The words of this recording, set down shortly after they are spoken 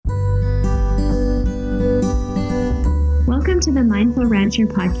Welcome to the Mindful Rancher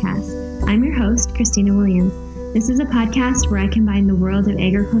podcast. I'm your host, Christina Williams. This is a podcast where I combine the world of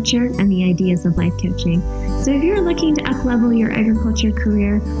agriculture and the ideas of life coaching. So if you're looking to up-level your agriculture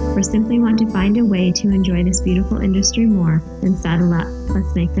career or simply want to find a way to enjoy this beautiful industry more, then saddle up.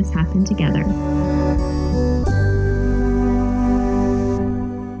 Let's make this happen together.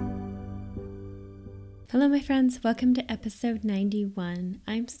 Hello, my friends. Welcome to episode 91.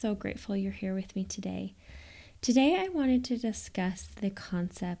 I'm so grateful you're here with me today. Today, I wanted to discuss the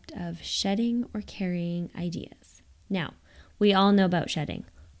concept of shedding or carrying ideas. Now, we all know about shedding.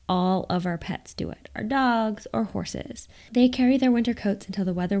 All of our pets do it, our dogs or horses. They carry their winter coats until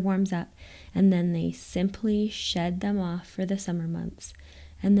the weather warms up, and then they simply shed them off for the summer months,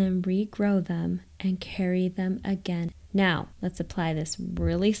 and then regrow them and carry them again. Now, let's apply this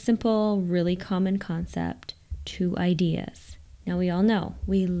really simple, really common concept to ideas. Now, we all know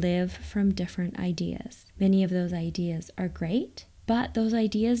we live from different ideas. Many of those ideas are great, but those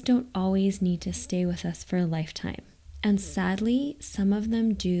ideas don't always need to stay with us for a lifetime. And sadly, some of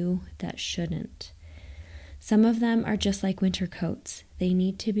them do that shouldn't. Some of them are just like winter coats. They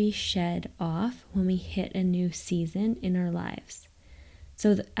need to be shed off when we hit a new season in our lives.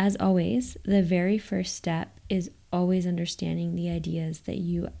 So as always, the very first step is always understanding the ideas that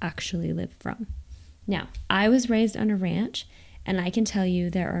you actually live from. Now, I was raised on a ranch, and I can tell you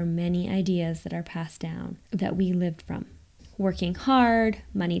there are many ideas that are passed down that we lived from. Working hard,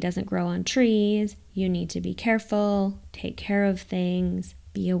 money doesn't grow on trees, you need to be careful, take care of things,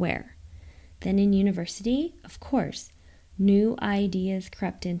 be aware. Then in university, of course, new ideas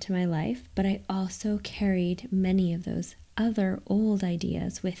crept into my life, but I also carried many of those other old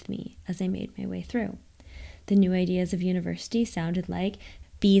ideas with me as I made my way through. The new ideas of university sounded like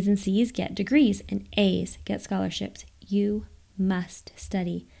B's and C's get degrees and A's get scholarships. You must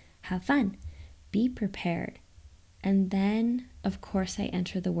study, have fun, be prepared. And then, of course, I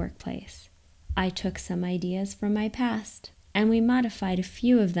entered the workplace. I took some ideas from my past, and we modified a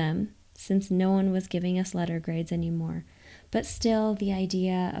few of them since no one was giving us letter grades anymore. But still, the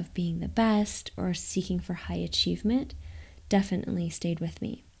idea of being the best or seeking for high achievement definitely stayed with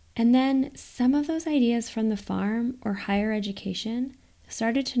me. And then some of those ideas from the farm or higher education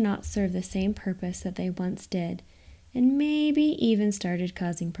started to not serve the same purpose that they once did, and maybe even started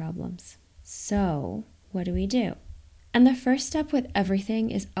causing problems. So, what do? And the first step with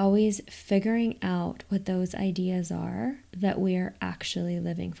everything is always figuring out what those ideas are that we are actually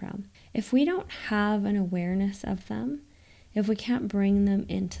living from. If we don't have an awareness of them, if we can't bring them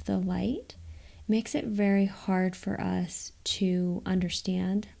into the light, it makes it very hard for us to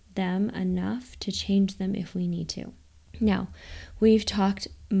understand them enough to change them if we need to. Now, we've talked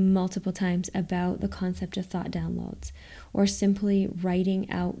multiple times about the concept of thought downloads, or simply writing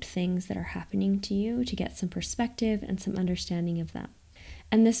out things that are happening to you to get some perspective and some understanding of them.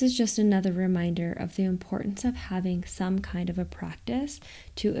 And this is just another reminder of the importance of having some kind of a practice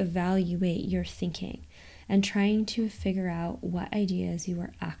to evaluate your thinking and trying to figure out what ideas you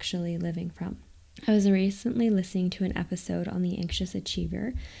are actually living from. I was recently listening to an episode on the Anxious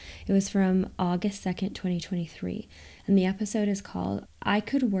Achiever. It was from August 2nd, 2023, and the episode is called, I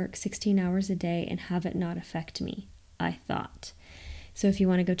Could Work 16 Hours a Day and Have It Not Affect Me, I Thought. So if you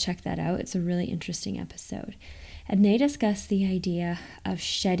want to go check that out, it's a really interesting episode. And they discuss the idea of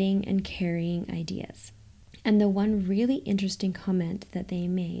shedding and carrying ideas. And the one really interesting comment that they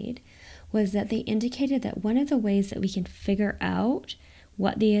made was that they indicated that one of the ways that we can figure out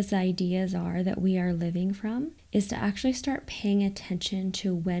what these ideas are that we are living from is to actually start paying attention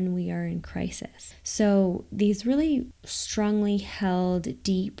to when we are in crisis. So these really strongly held,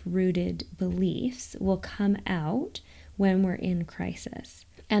 deep-rooted beliefs will come out when we're in crisis.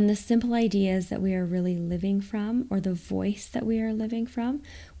 And the simple ideas that we are really living from, or the voice that we are living from,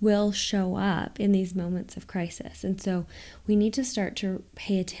 will show up in these moments of crisis. And so we need to start to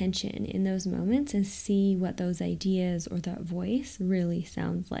pay attention in those moments and see what those ideas or that voice really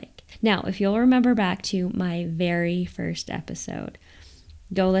sounds like. Now, if you'll remember back to my very first episode,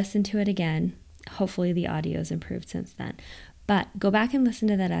 go listen to it again. Hopefully the audio's improved since then. But go back and listen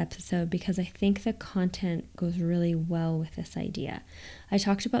to that episode because I think the content goes really well with this idea. I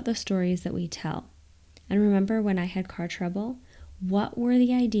talked about the stories that we tell. And remember when I had car trouble? What were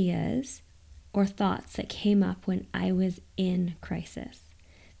the ideas or thoughts that came up when I was in crisis?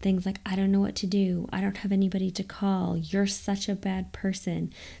 Things like, I don't know what to do. I don't have anybody to call. You're such a bad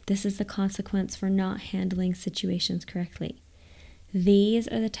person. This is the consequence for not handling situations correctly. These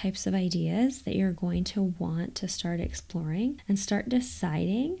are the types of ideas that you're going to want to start exploring and start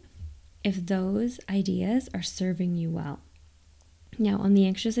deciding if those ideas are serving you well. Now, on the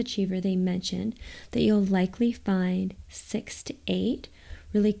Anxious Achiever, they mentioned that you'll likely find 6 to 8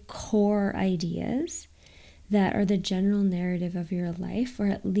 really core ideas that are the general narrative of your life, or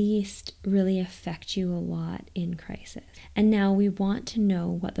at least really affect you a lot in crisis. And now we want to know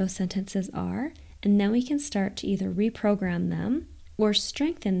what those sentences are, and then we can start to either reprogram them or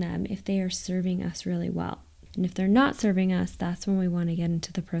strengthen them if they are serving us really well. And if they're not serving us, that's when we want to get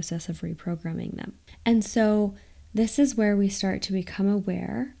into the process of reprogramming them. And so this is where we start to become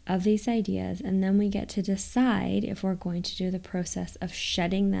aware of these ideas, and then we get to decide if we're going to do the process of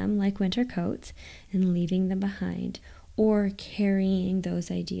shedding them like winter coats and leaving them behind, or carrying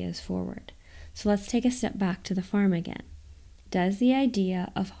those ideas forward. So let's take a step back to the farm again. Does the idea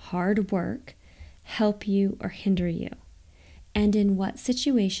of hard work help you or hinder you? And in what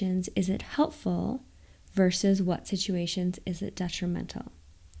situations is it helpful versus what situations is it detrimental?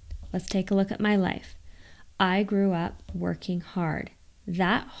 Let's take a look at my life. I grew up working hard.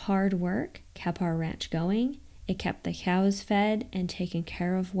 That hard work kept our ranch going. It kept the cows fed and taken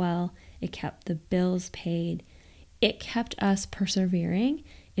care of well. It kept the bills paid. It kept us persevering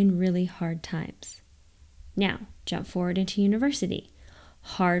in really hard times. Now, jump forward into university.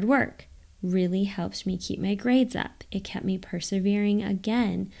 Hard work really helped me keep my grades up. It kept me persevering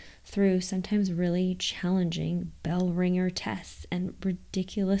again through sometimes really challenging bell ringer tests and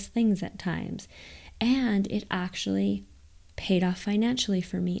ridiculous things at times. And it actually paid off financially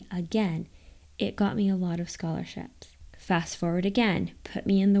for me again. It got me a lot of scholarships. Fast forward again, put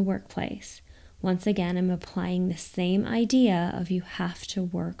me in the workplace. Once again, I'm applying the same idea of you have to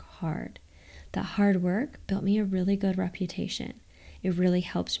work hard. That hard work built me a really good reputation. It really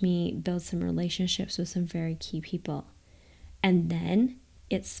helped me build some relationships with some very key people. And then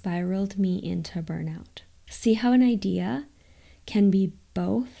it spiraled me into burnout. See how an idea can be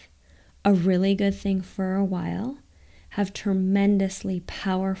both a really good thing for a while, have tremendously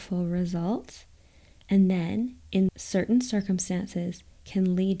powerful results, and then in certain circumstances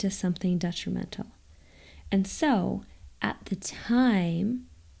can lead to something detrimental. And so at the time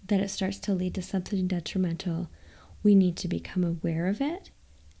that it starts to lead to something detrimental, we need to become aware of it.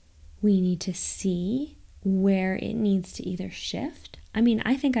 We need to see where it needs to either shift.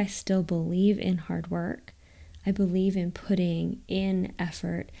 I think I still believe in hard work. I believe in putting in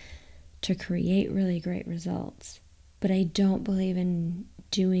effort to create really great results. But I don't believe in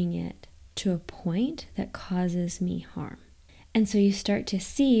doing it to a point that causes me harm. And so you start to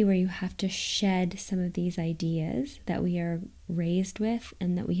see where you have to shed some of these ideas that we are raised with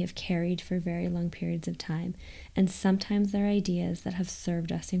and that we have carried for very long periods of time. And sometimes they're ideas that have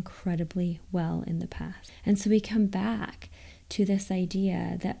served us incredibly well in the past. And so we come back to this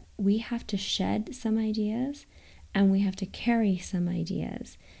idea that we have to shed some ideas and we have to carry some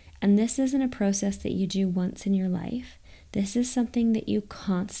ideas. And this isn't a process that you do once in your life. This is something that you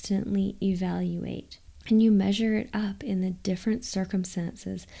constantly evaluate. And you measure it up in the different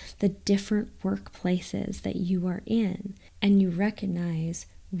circumstances, the different workplaces that you are in. And you recognize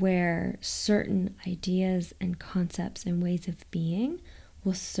where certain ideas and concepts and ways of being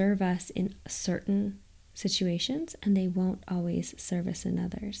will serve us in certain situations, and they won't always serve us in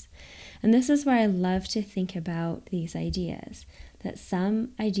others. And this is why I love to think about these ideas, that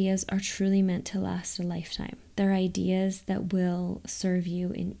some ideas are truly meant to last a lifetime. They're ideas that will serve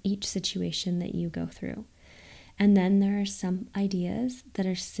you in each situation that you go through. And then there are some ideas that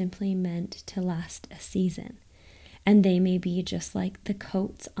are simply meant to last a season. And they may be just like the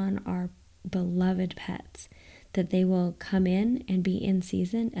coats on our beloved pets, that they will come in and be in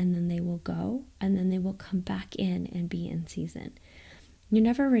season, and then they will go, and then they will come back in and be in season. You're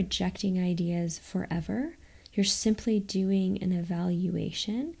never rejecting ideas forever. You're simply doing an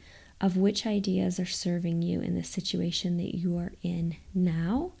evaluation of which ideas are serving you in the situation that you are in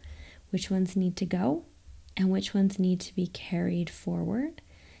now, which ones need to go, and which ones need to be carried forward,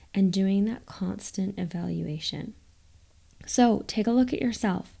 and doing that constant evaluation. So take a look at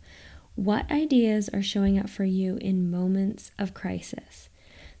yourself. What ideas are showing up for you in moments of crisis?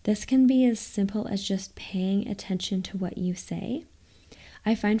 This can be as simple as just paying attention to what you say.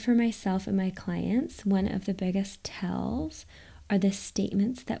 I find for myself and my clients, one of the biggest tells are the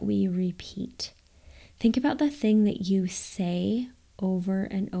statements that we repeat. Think about the thing that you say over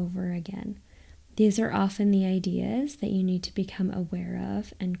and over again. These are often the ideas that you need to become aware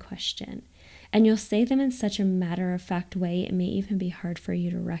of and question. And you'll say them in such a matter-of-fact way, it may even be hard for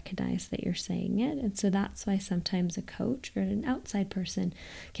you to recognize that you're saying it. And so that's why sometimes a coach or an outside person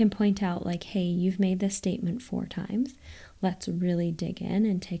can point out like, hey, you've made this statement 4 times. Let's really dig in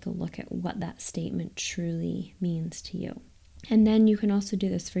and take a look at what that statement truly means to you. And then you can also do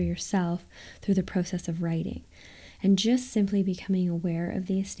this for yourself through the process of writing. and just simply becoming aware of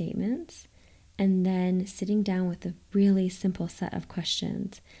these statements, and then sitting down with a really simple set of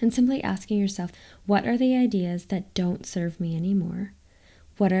questions and simply asking yourself, what are the ideas that don't serve me anymore?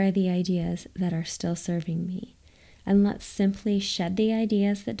 What are the ideas that are still serving me? And let's simply shed the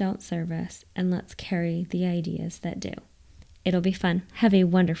ideas that don't serve us, and let's carry the ideas that do. It'll be fun. Have a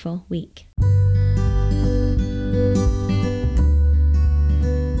wonderful week.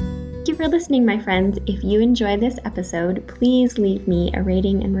 Thank you for listening, my friends. If you enjoyed this episode, please leave me a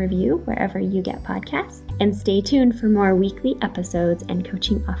rating and review wherever you get podcasts, and stay tuned for more weekly episodes and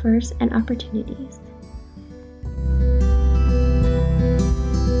coaching offers and opportunities.